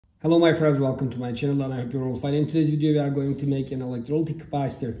Hello my friends, welcome to my channel and I hope you're all fine. In today's video we are going to make an electrolytic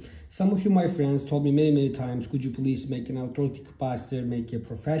capacitor. Some of you my friends told me many times, could you please make an electrolytic capacitor, make a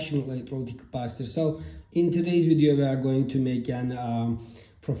professional electrolytic capacitor. So in today's video we are going to make an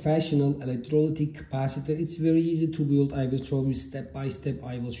professional electrolytic capacitor. It's very easy to build. I will show you step by step.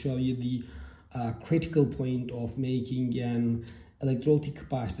 I will show you the critical point of making an electrolytic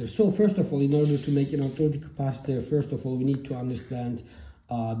capacitor. So first of all, in order to make an electrolytic capacitor, first of all we need to understand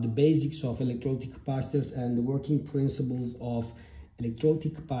the basics of electrolytic capacitors and the working principles of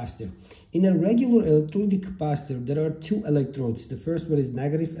electrolytic capacitor. In a regular electrolytic capacitor, there are two electrodes. The first one is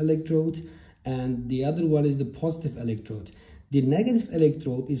negative electrode and the other one is the positive electrode. The negative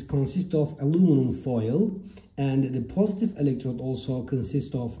electrode consists of aluminum foil and the positive electrode also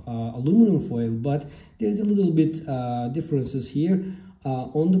consists of aluminum foil, but there's a little bit differences here.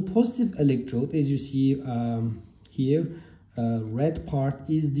 On the positive electrode, as you see here, red part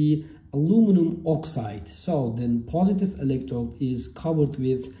is the aluminum oxide. So the positive electrode is covered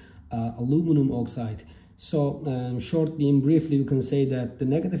with aluminum oxide. So shortly and briefly you can say that the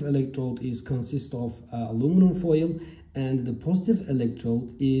negative electrode consists of aluminum foil and the positive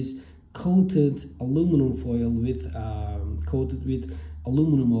electrode is coated aluminum foil with coated with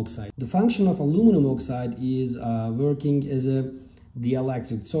aluminum oxide. The function of aluminum oxide is working as a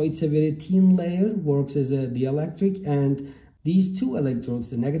dielectric. So it's a very thin layer, works as a dielectric, and these two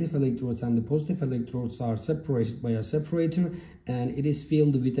electrodes, the negative electrodes and the positive electrodes, are separated by a separator and it is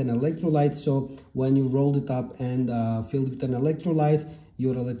filled with an electrolyte. So when you roll it up and filled with an electrolyte,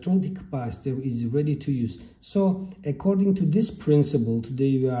 your electrolytic capacitor is ready to use. So according to this principle,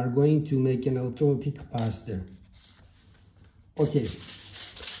 today we are going to make an electrolytic capacitor. Okay,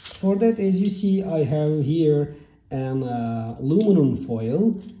 for that, as you see, I have here an aluminum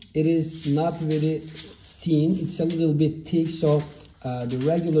foil. It is not very thin, it's a little bit thick, so the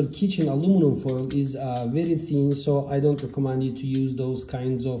regular kitchen aluminum foil is very thin, so I don't recommend you to use those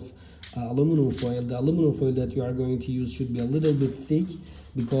kinds of aluminum foil. The aluminum foil that you are going to use should be a little bit thick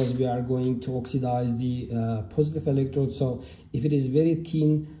because we are going to oxidize the positive electrode. So if it is very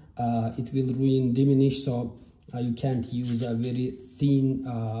thin, it will diminish, so you can't use a very thin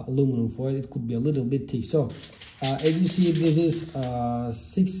aluminum foil. It could be a little bit thick. So as you see, this is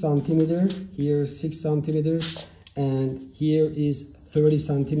 6 centimeters, here 6 centimeters, and here is 30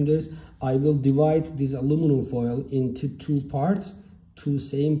 centimeters. I will divide this aluminum foil into two parts, two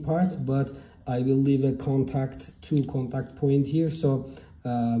same parts, but I will leave a two contact point here. So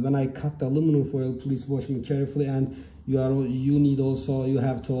when I cut the aluminum foil, please watch me carefully, and you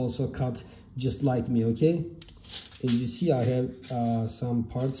have to also cut just like me, okay? As you see, I have some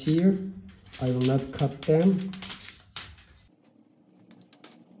parts here. I will not cut them.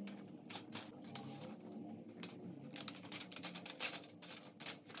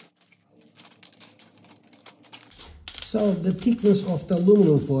 So the thickness of the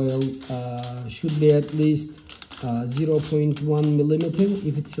aluminum foil should be at least 0.1 millimeter.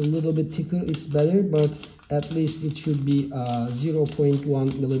 If it's a little bit thicker, it's better, but at least it should be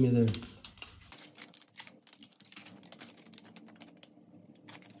 0.1 millimeter.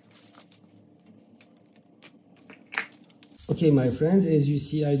 Okay, my friends, as you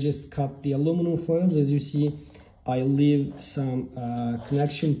see, I just cut the aluminum foils. As you see, I leave some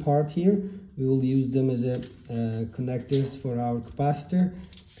connection part here. We will use them as connectors for our capacitor.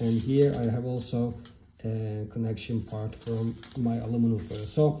 And here I have also a connection part from my aluminum foil.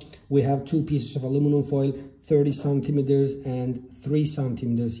 So we have two pieces of aluminum foil, 30 centimeters and 3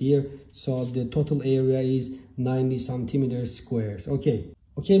 centimeters here. So the total area is 90 centimeters squares.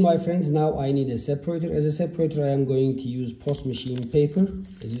 Okay, my friends, now I need a separator. As a separator, I am going to use post machine paper.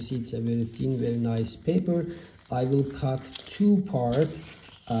 As you see, it's a very thin, very nice paper. I will cut two parts,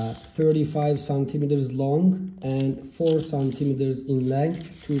 35 centimeters long and 4 centimeters in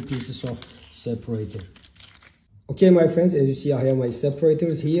length, two pieces of separator. Okay, my friends, as you see, I have my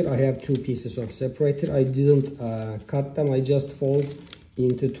separators here. I have two pieces of separator. I didn't cut them. I just fold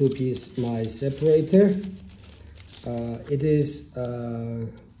into two pieces my separator. It is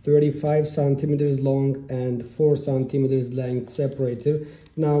 35 centimeters long and 4 centimeters length separator.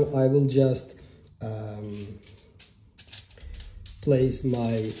 Now I will just place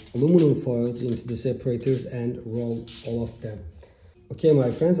my aluminum foils into the separators and roll all of them. Okay, my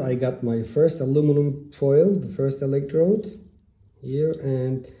friends, I got my first aluminum foil, the first electrode here,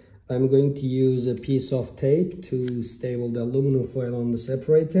 and I'm going to use a piece of tape to stable the aluminum foil on the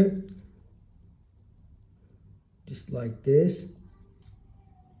separator. Just like this.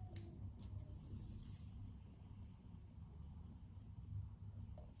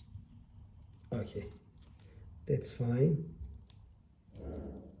 Okay, that's fine.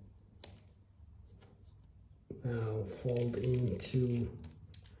 now fold into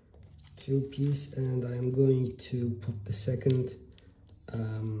two pieces, and I am going to put the second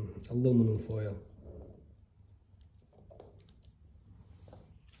aluminum foil.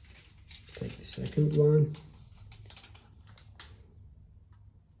 Take the second one.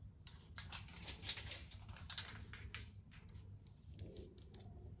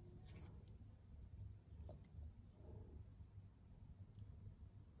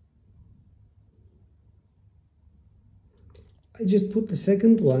 I just put the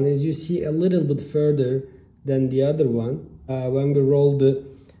second one, as you see, a little bit further than the other one. When we roll the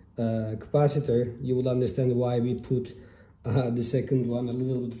capacitor, you will understand why we put the second one a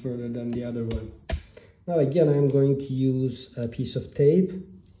little bit further than the other one. Now again, I'm going to use a piece of tape.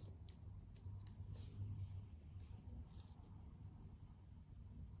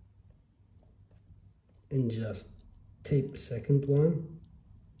 And just tape the second one.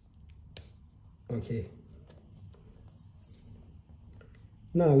 Okay.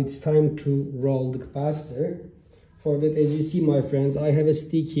 Now it's time to roll the capacitor. For that, as you see, my friends, I have a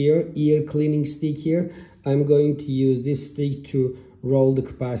stick here, ear cleaning stick here. I'm going to use this stick to roll the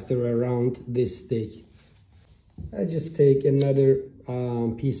capacitor around this stick. I just take another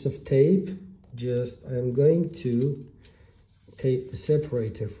piece of tape. I'm going to tape the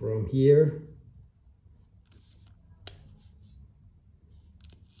separator from here.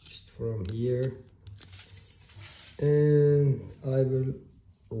 Just from here. And I will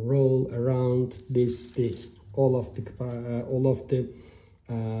roll around this stick all of the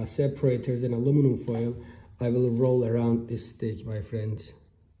separators and aluminum foil. I will roll around this stick, my friends.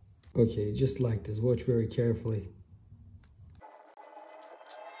 Okay, just like this. Watch very carefully.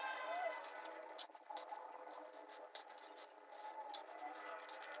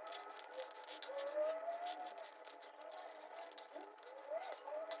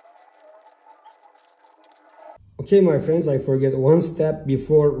 Okay, my friends, I forget one step.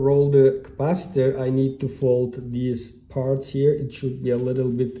 Before roll the capacitor, I need to fold these parts here. It should be a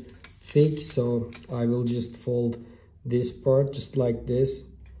little bit thick, so I will just fold this part just like this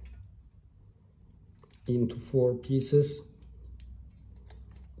into 4 pieces.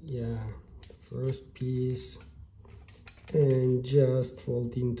 Yeah, the first piece, and just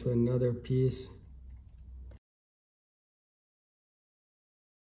fold into another piece.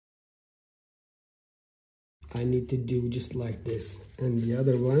 I need to do just like this. And the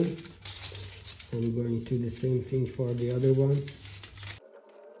other one, I'm going to do the same thing for the other one.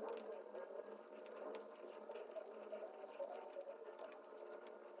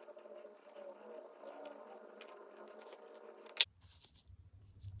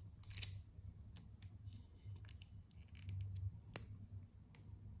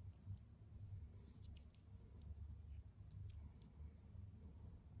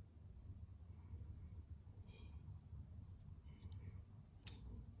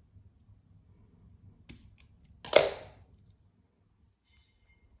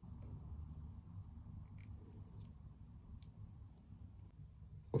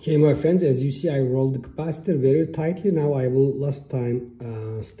 Okay, my friends, as you see, I rolled the capacitor very tightly. Now I will last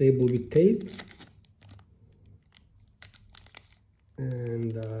time stable with tape.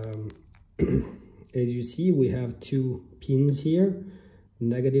 And as you see, we have 2 pins here,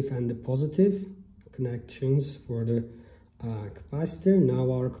 negative and the positive connections for the capacitor.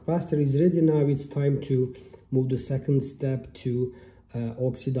 Now our capacitor is ready. Now it's time to move the second step to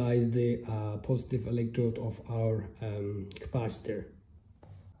oxidize the positive electrode of our capacitor.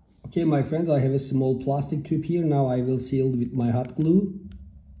 Okay, my friends, I have a small plastic tube here. Now I will seal it with my hot glue.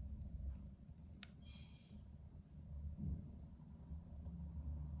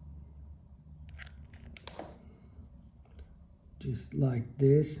 Just like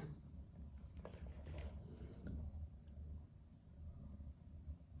this.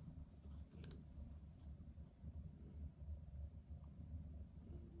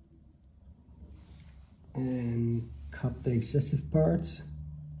 And cut the excessive parts.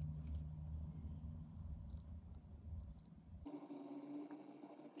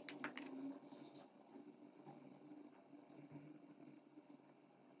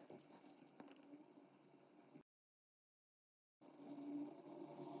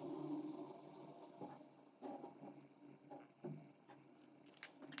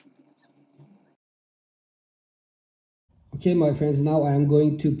 Okay, my friends, now I am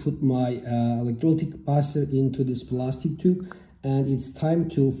going to put my electrolytic capacitor into this plastic tube, and it's time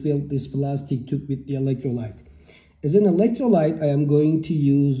to fill this plastic tube with the electrolyte. As an electrolyte, I am going to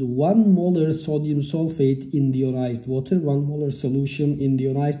use 1 molar sodium sulfate in the ionized water, 1 molar solution in the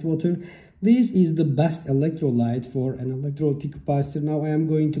ionized water. This is the best electrolyte for an electrolytic capacitor. Now I am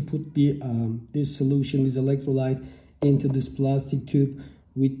going to put the this solution, this electrolyte, into this plastic tube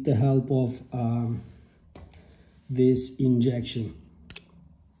with the help of this injection.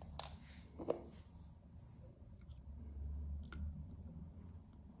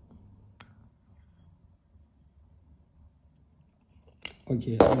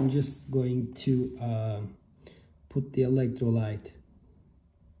 Okay, I'm just going to put the electrolyte.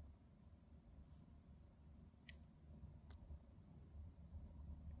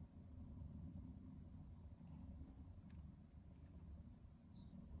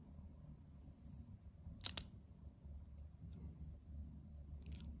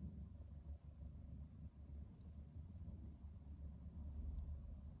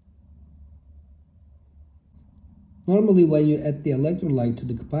 Normally, when you add the electrolyte to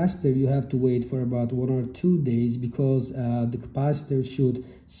the capacitor, you have to wait for about 1 or 2 days because the capacitor should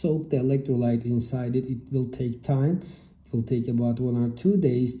soak the electrolyte inside it. It will take time. It will take about 1 or 2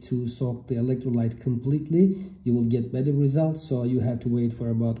 days to soak the electrolyte completely. You will get better results, so you have to wait for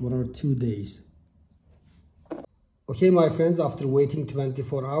about 1 or 2 days. Okay, my friends, after waiting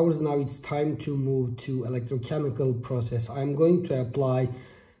 24 hours, now it's time to move to electrochemical process. I'm going to apply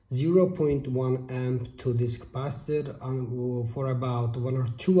 0.1 amp to this capacitor for about 1 or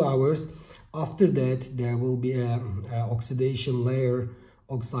 2 hours. After that, there will be a oxidation layer,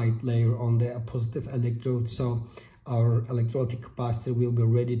 oxide layer on the positive electrode, so our electrolytic capacitor will be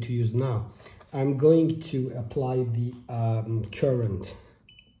ready to use now. I'm going to apply the current.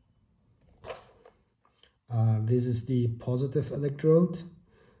 This is the positive electrode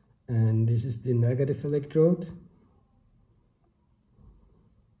and this is the negative electrode.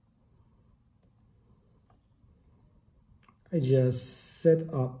 I just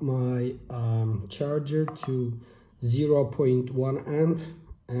set up my charger to 0.1 amp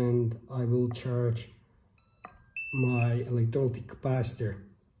and I will charge my electrolytic capacitor.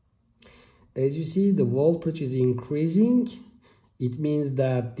 As you see, the voltage is increasing. It means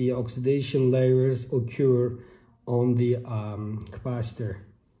that the oxidation layers occur on the capacitor.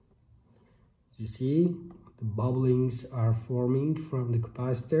 You see, the bubblings are forming from the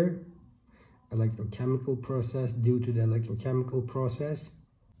capacitor. Electrochemical process, due to the electrochemical process.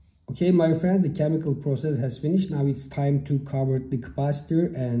 Okay, my friends, the chemical process has finished. Now it's time to cover the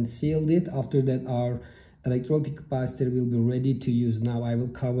capacitor and seal it. After that, our electrolytic capacitor will be ready to use. Now I will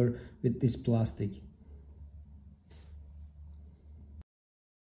cover with this plastic.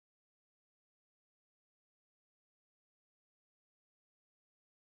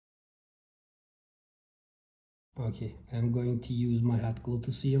 Okay, I'm going to use my hot glue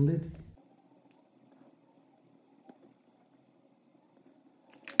to seal it.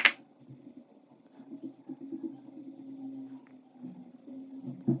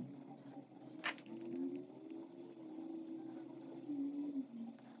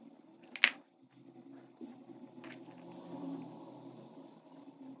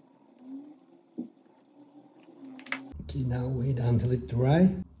 Okay, now wait until it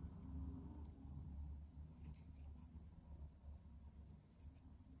dry.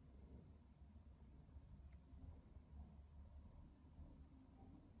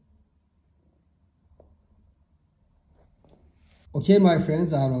 Okay, my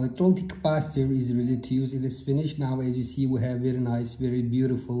friends, our electrolytic capacitor is ready to use. It is finished. Now, as you see, we have very nice, very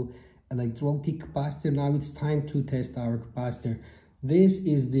beautiful electrolytic capacitor. Now it's time to test our capacitor. This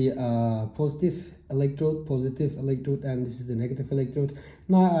is the positive electrode, and this is the negative electrode.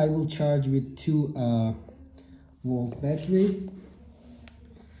 Now I will charge with 2-volt battery.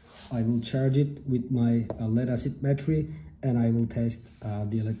 I will charge it with my lead acid battery, and I will test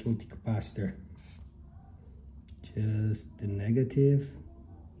the electrolytic capacitor. Just the negative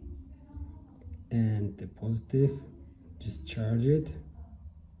and the positive, just charge it.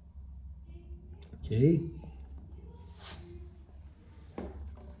 Okay,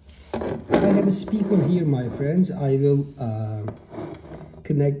 I have a speaker here, my friends. I will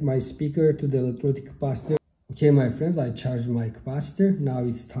connect my speaker to the electrolytic capacitor. Okay, my friends, I charged my capacitor. Now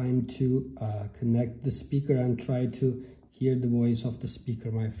it's time to connect the speaker and try to hear the voice of the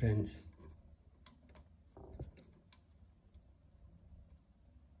speaker, my friends.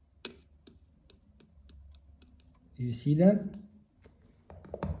 You see that?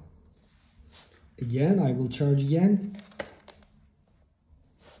 Again, I will charge again.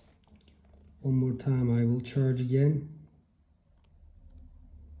 One more time, I will charge again.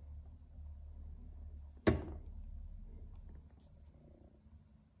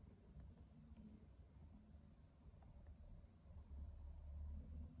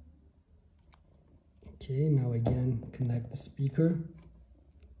 Okay, now again, connect the speaker.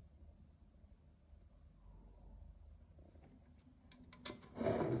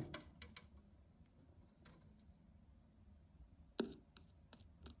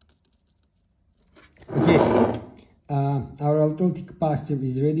 electrolytic capacitor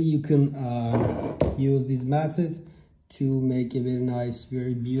is ready. You can use this method to make a very nice,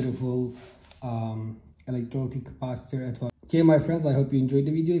 very beautiful electrolytic capacitor at home. Okay, my friends, I hope you enjoyed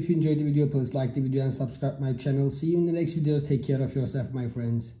the video. If you enjoyed the video, please like the video and subscribe my channel. See you in the next videos. Take care of yourself, my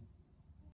friends.